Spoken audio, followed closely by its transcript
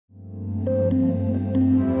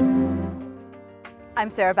I'm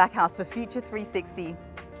Sarah Backhouse for Future 360.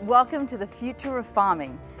 Welcome to the future of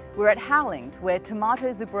farming. We're at Houwelings, where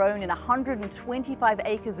tomatoes are grown in 125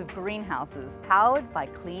 acres of greenhouses powered by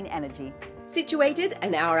clean energy. Situated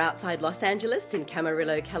an hour outside Los Angeles in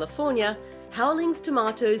Camarillo, California, Houwelings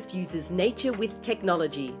Tomatoes fuses nature with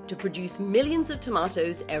technology to produce millions of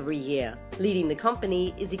tomatoes every year. Leading the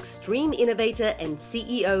company is extreme innovator and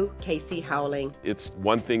CEO Casey Houweling. It's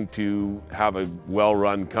one thing to have a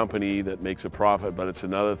well-run company that makes a profit, but it's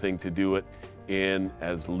another thing to do it in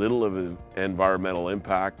as little of an environmental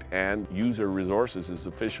impact and use our resources as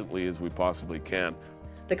efficiently as we possibly can.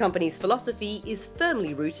 The company's philosophy is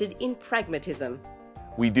firmly rooted in pragmatism.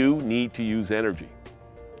 We do need to use energy,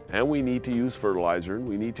 and we need to use fertilizer, and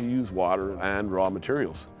we need to use water and raw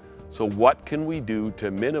materials. So what can we do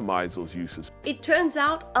to minimize those uses? It turns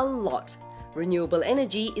out a lot. Renewable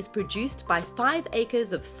energy is produced by 5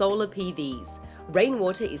 acres of solar PVs.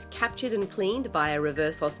 Rainwater is captured and cleaned via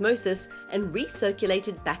reverse osmosis and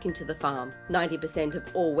recirculated back into the farm. 90% of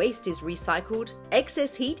all waste is recycled.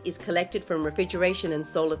 Excess heat is collected from refrigeration and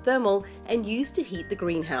solar thermal and used to heat the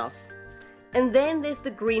greenhouse. And then there's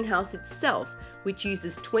the greenhouse itself, which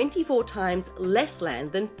uses 24 times less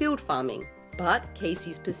land than field farming. But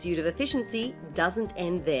Casey's pursuit of efficiency doesn't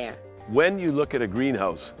end there. When you look at a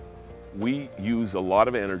greenhouse, we use a lot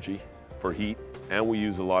of energy for heat, and we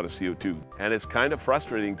use a lot of CO2. And it's kind of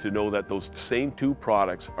frustrating to know that those same two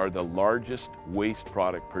products are the largest waste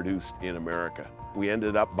product produced in America. We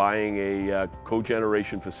ended up buying a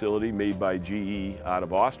cogeneration facility made by GE out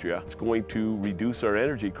of Austria. It's going to reduce our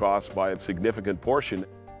energy costs by a significant portion.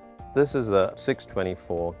 This is a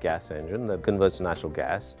 624 gas engine that converts natural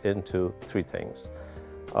gas into 3 things.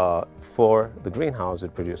 For the greenhouse,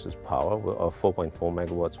 it produces power of 4.4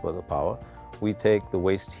 megawatts worth of power. We take the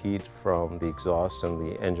waste heat from the exhaust and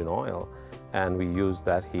the engine oil, and we use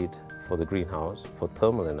that heat for the greenhouse for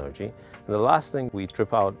thermal energy. And the last thing, we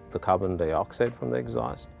strip out the carbon dioxide from the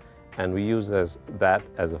exhaust, and we use that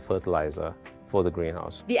as a fertilizer for the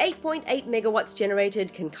greenhouse. The 8.8 megawatts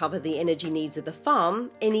generated can cover the energy needs of the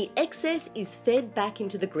farm. Any excess is fed back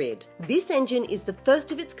into the grid. This engine is the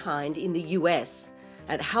first of its kind in the US.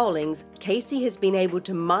 At Houwelings, Casey has been able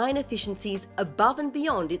to mine efficiencies above and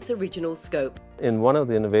beyond its original scope. In one of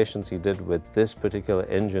the innovations he did with this particular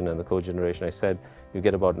engine and the cogeneration, I said you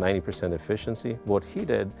get about 90% efficiency. What he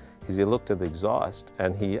did is he looked at the exhaust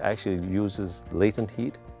and he actually uses latent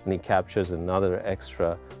heat and he captures another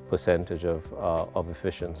extra percentage of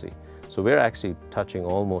efficiency. So we're actually touching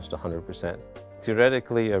almost 100%.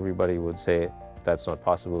 Theoretically, everybody would say that's not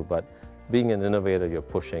possible, but being an innovator, you're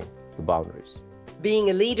pushing the boundaries.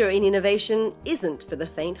 Being a leader in innovation isn't for the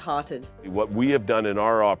faint-hearted. What we have done in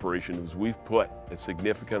our operation is we've put a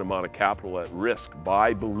significant amount of capital at risk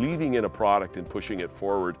by believing in a product and pushing it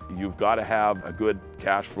forward. You've got to have a good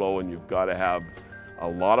cash flow, and you've got to have a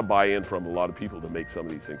lot of buy-in from a lot of people to make some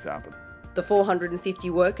of these things happen. The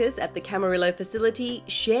 450 workers at the Camarillo facility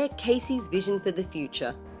share Casey's vision for the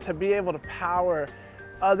future. To be able to power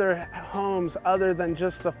other homes other than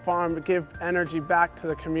just the farm, to give energy back to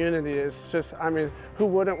the community is just, I mean, who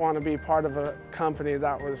wouldn't want to be part of a company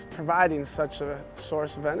that was providing such a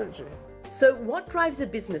source of energy? So what drives a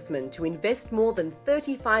businessman to invest more than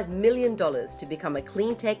 $35 million to become a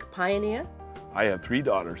clean tech pioneer? I have 3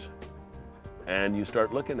 daughters, and you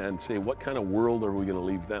start looking and say, what kind of world are we going to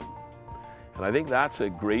leave them? And I think that's a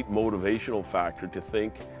great motivational factor to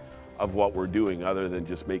think of what we're doing other than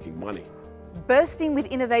just making money. Bursting with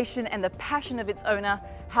innovation and the passion of its owner,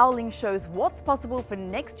 Houwelings shows what's possible for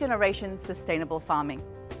next generation sustainable farming.